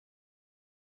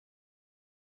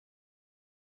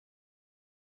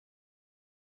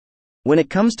When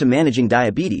it comes to managing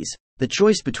diabetes, the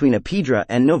choice between Apidra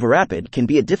and Novorapid can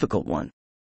be a difficult one.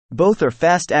 Both are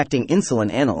fast-acting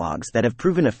insulin analogs that have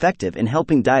proven effective in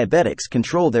helping diabetics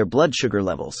control their blood sugar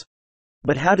levels.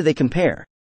 But how do they compare?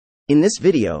 In this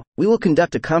video, we will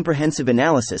conduct a comprehensive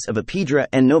analysis of Apidra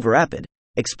and Novorapid,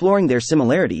 exploring their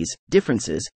similarities,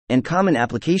 differences, and common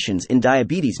applications in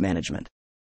diabetes management.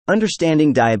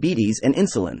 Understanding diabetes and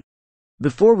insulin.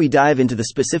 Before we dive into the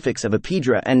specifics of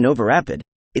Apidra and Novorapid,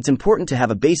 it's important to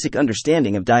have a basic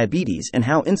understanding of diabetes and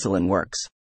how insulin works.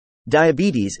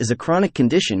 Diabetes is a chronic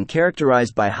condition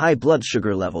characterized by high blood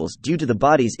sugar levels due to the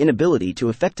body's inability to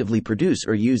effectively produce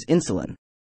or use insulin.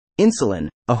 Insulin,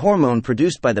 a hormone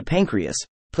produced by the pancreas,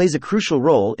 plays a crucial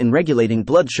role in regulating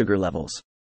blood sugar levels.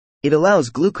 It allows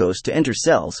glucose to enter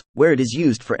cells, where it is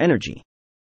used for energy.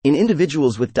 In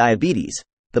individuals with diabetes,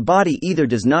 the body either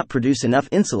does not produce enough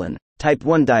insulin, type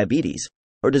 1 diabetes,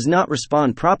 or does not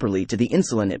respond properly to the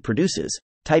insulin it produces,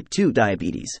 type 2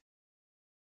 diabetes.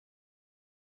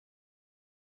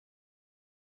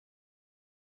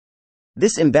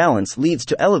 This imbalance leads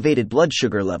to elevated blood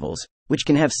sugar levels, which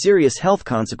can have serious health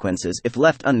consequences if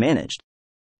left unmanaged.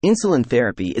 Insulin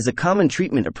therapy is a common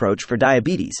treatment approach for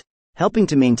diabetes, helping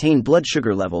to maintain blood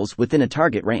sugar levels within a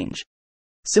target range.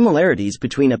 Similarities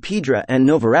between Apidra and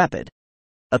Novorapid.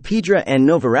 Apidra and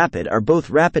Novorapid are both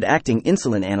rapid-acting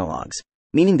insulin analogs,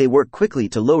 meaning they work quickly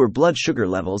to lower blood sugar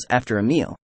levels after a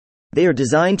meal. They are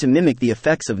designed to mimic the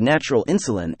effects of natural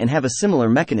insulin and have a similar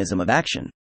mechanism of action.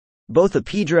 Both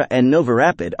Apidra and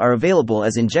Novorapid are available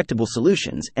as injectable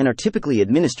solutions and are typically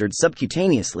administered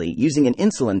subcutaneously using an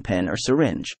insulin pen or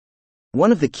syringe.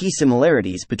 One of the key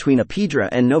similarities between Apidra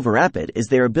and Novorapid is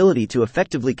their ability to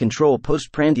effectively control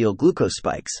postprandial glucose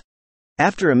spikes.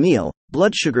 After a meal,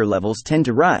 blood sugar levels tend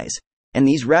to rise, and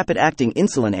these rapid-acting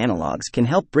insulin analogs can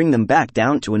help bring them back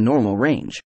down to a normal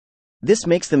range. This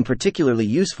makes them particularly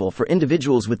useful for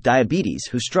individuals with diabetes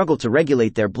who struggle to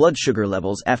regulate their blood sugar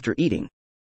levels after eating.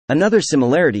 Another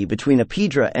similarity between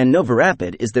Apidra and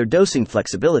Novorapid is their dosing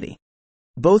flexibility.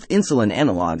 Both insulin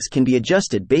analogs can be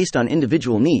adjusted based on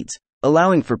individual needs,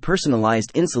 allowing for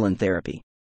personalized insulin therapy.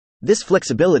 This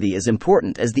flexibility is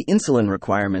important as the insulin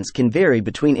requirements can vary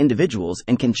between individuals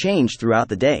and can change throughout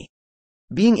the day.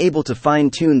 Being able to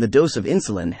fine-tune the dose of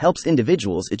insulin helps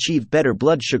individuals achieve better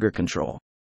blood sugar control.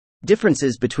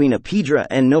 Differences between Apidra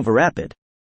and Novorapid.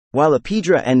 While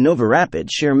Apidra and Novorapid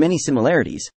share many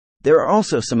similarities, there are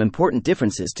also some important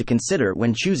differences to consider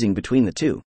when choosing between the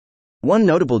two. One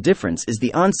notable difference is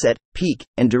the onset, peak,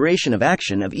 and duration of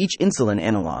action of each insulin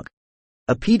analog.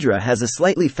 Apidra has a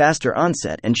slightly faster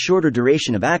onset and shorter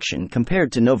duration of action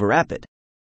compared to Novorapid.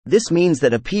 This means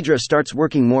that Apidra starts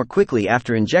working more quickly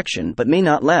after injection but may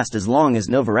not last as long as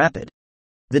Novorapid.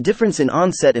 The difference in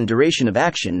onset and duration of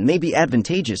action may be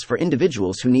advantageous for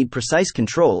individuals who need precise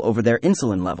control over their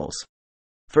insulin levels.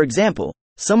 For example,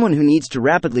 someone who needs to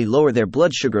rapidly lower their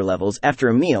blood sugar levels after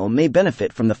a meal may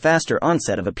benefit from the faster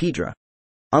onset of Apidra.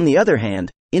 On the other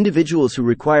hand, individuals who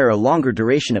require a longer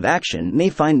duration of action may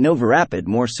find Novorapid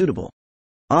more suitable.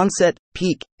 Onset,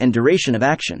 peak, and duration of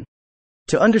action.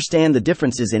 To understand the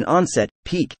differences in onset,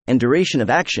 peak, and duration of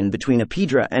action between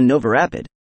Apidra and Novorapid,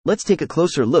 let's take a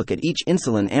closer look at each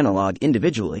insulin analog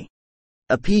individually.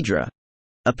 Apidra.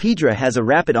 Apidra has a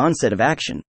rapid onset of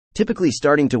action, typically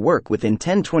starting to work within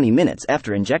 10-20 minutes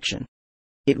after injection.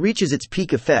 It reaches its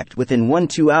peak effect within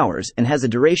 1-2 hours and has a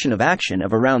duration of action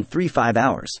of around 3-5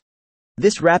 hours.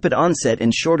 This rapid onset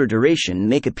and shorter duration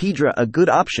make Apidra a good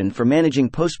option for managing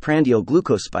postprandial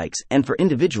glucose spikes and for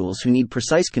individuals who need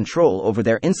precise control over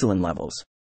their insulin levels.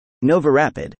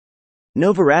 Novorapid.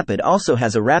 Novorapid also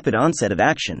has a rapid onset of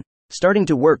action, starting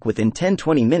to work within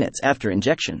 10-20 minutes after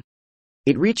injection.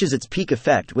 It reaches its peak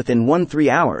effect within 1-3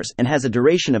 hours and has a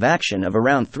duration of action of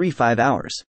around 3-5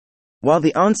 hours. While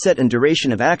the onset and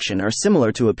duration of action are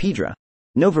similar to Apidra,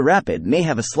 Novorapid may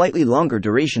have a slightly longer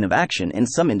duration of action in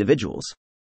some individuals.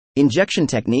 Injection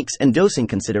techniques and dosing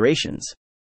considerations.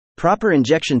 Proper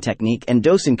injection technique and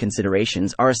dosing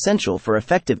considerations are essential for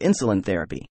effective insulin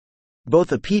therapy.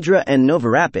 Both Apidra and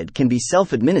Novorapid can be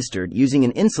self-administered using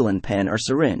an insulin pen or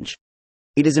syringe.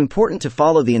 It is important to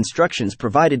follow the instructions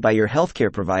provided by your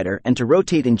healthcare provider and to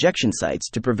rotate injection sites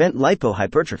to prevent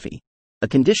lipohypertrophy, a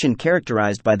condition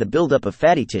characterized by the buildup of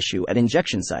fatty tissue at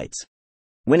injection sites.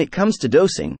 When it comes to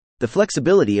dosing, the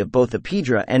flexibility of both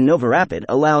Apidra and Novorapid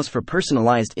allows for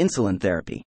personalized insulin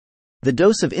therapy. The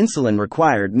dose of insulin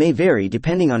required may vary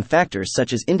depending on factors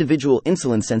such as individual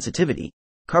insulin sensitivity,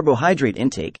 carbohydrate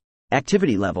intake,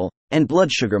 activity level, and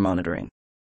blood sugar monitoring.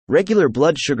 Regular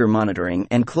blood sugar monitoring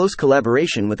and close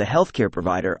collaboration with a healthcare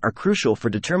provider are crucial for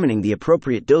determining the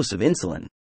appropriate dose of insulin.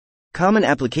 Common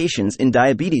applications in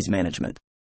diabetes management.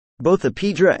 Both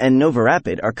Apidra and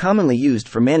Novorapid are commonly used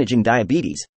for managing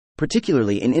diabetes,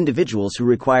 particularly in individuals who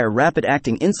require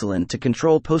rapid-acting insulin to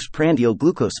control postprandial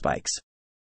glucose spikes.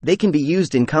 They can be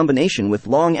used in combination with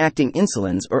long-acting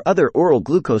insulins or other oral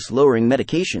glucose-lowering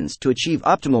medications to achieve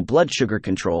optimal blood sugar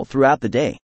control throughout the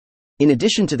day. In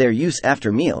addition to their use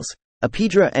after meals,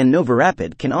 Apidra and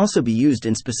Novorapid can also be used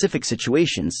in specific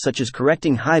situations such as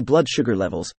correcting high blood sugar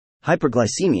levels,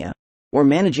 hyperglycemia, or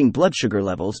managing blood sugar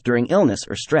levels during illness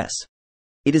or stress.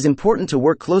 It is important to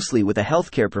work closely with a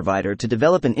healthcare provider to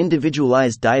develop an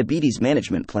individualized diabetes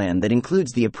management plan that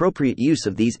includes the appropriate use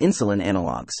of these insulin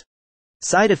analogs.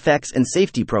 Side effects and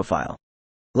safety profile.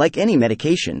 Like any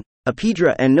medication,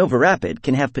 Apidra and Novorapid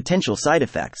can have potential side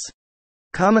effects.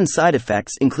 Common side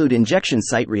effects include injection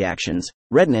site reactions,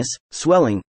 redness,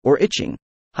 swelling, or itching,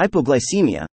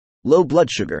 hypoglycemia, low blood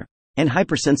sugar, and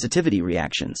hypersensitivity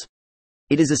reactions.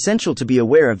 It is essential to be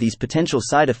aware of these potential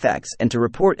side effects and to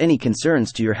report any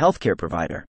concerns to your healthcare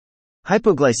provider.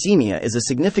 Hypoglycemia is a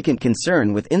significant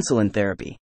concern with insulin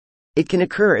therapy. It can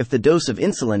occur if the dose of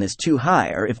insulin is too high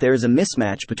or if there is a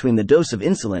mismatch between the dose of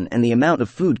insulin and the amount of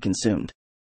food consumed.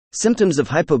 Symptoms of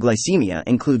hypoglycemia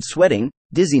include sweating,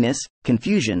 dizziness,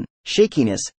 confusion,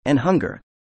 shakiness, and hunger.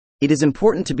 It is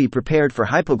important to be prepared for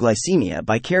hypoglycemia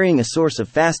by carrying a source of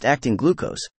fast-acting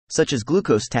glucose, such as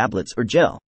glucose tablets or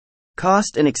gel.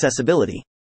 Cost and accessibility.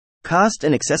 Cost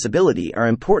and accessibility are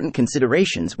important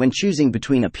considerations when choosing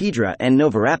between Apidra and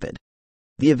Novorapid.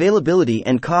 The availability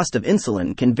and cost of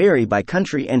insulin can vary by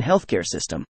country and healthcare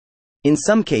system. In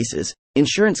some cases,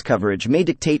 insurance coverage may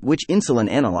dictate which insulin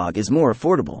analog is more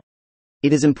affordable.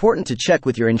 It is important to check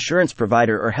with your insurance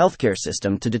provider or healthcare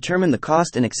system to determine the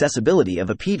cost and accessibility of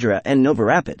Apidra and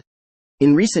Novorapid.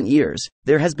 In recent years,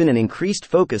 there has been an increased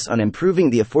focus on improving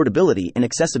the affordability and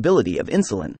accessibility of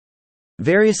insulin.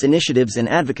 Various initiatives and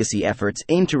advocacy efforts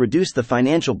aim to reduce the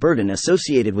financial burden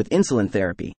associated with insulin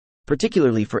therapy,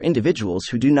 particularly for individuals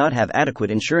who do not have adequate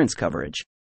insurance coverage.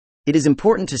 It is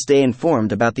important to stay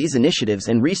informed about these initiatives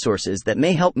and resources that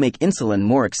may help make insulin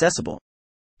more accessible.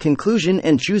 Conclusion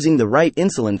and choosing the right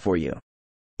insulin for you.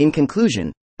 In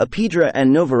conclusion, Apidra and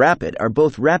Novorapid are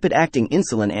both rapid-acting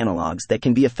insulin analogs that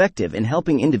can be effective in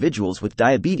helping individuals with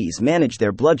diabetes manage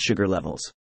their blood sugar levels.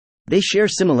 They share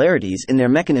similarities in their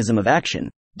mechanism of action,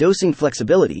 dosing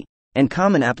flexibility, and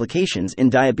common applications in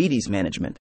diabetes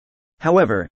management.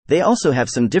 However, they also have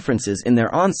some differences in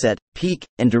their onset, peak,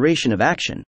 and duration of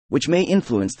action, which may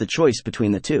influence the choice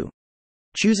between the two.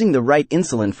 Choosing the right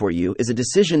insulin for you is a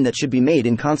decision that should be made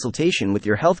in consultation with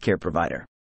your healthcare provider.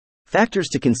 Factors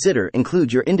to consider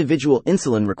include your individual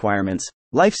insulin requirements,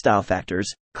 lifestyle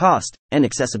factors, cost, and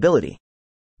accessibility.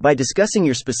 By discussing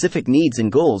your specific needs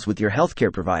and goals with your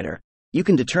healthcare provider, you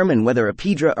can determine whether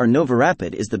Apidra or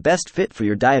Novorapid is the best fit for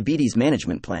your diabetes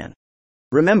management plan.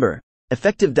 Remember,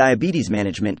 effective diabetes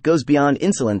management goes beyond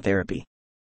insulin therapy.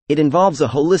 It involves a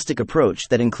holistic approach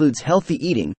that includes healthy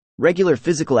eating, regular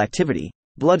physical activity,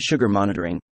 blood sugar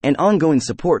monitoring, and ongoing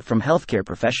support from healthcare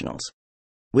professionals.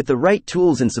 With the right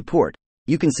tools and support,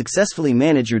 you can successfully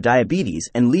manage your diabetes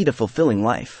and lead a fulfilling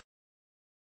life.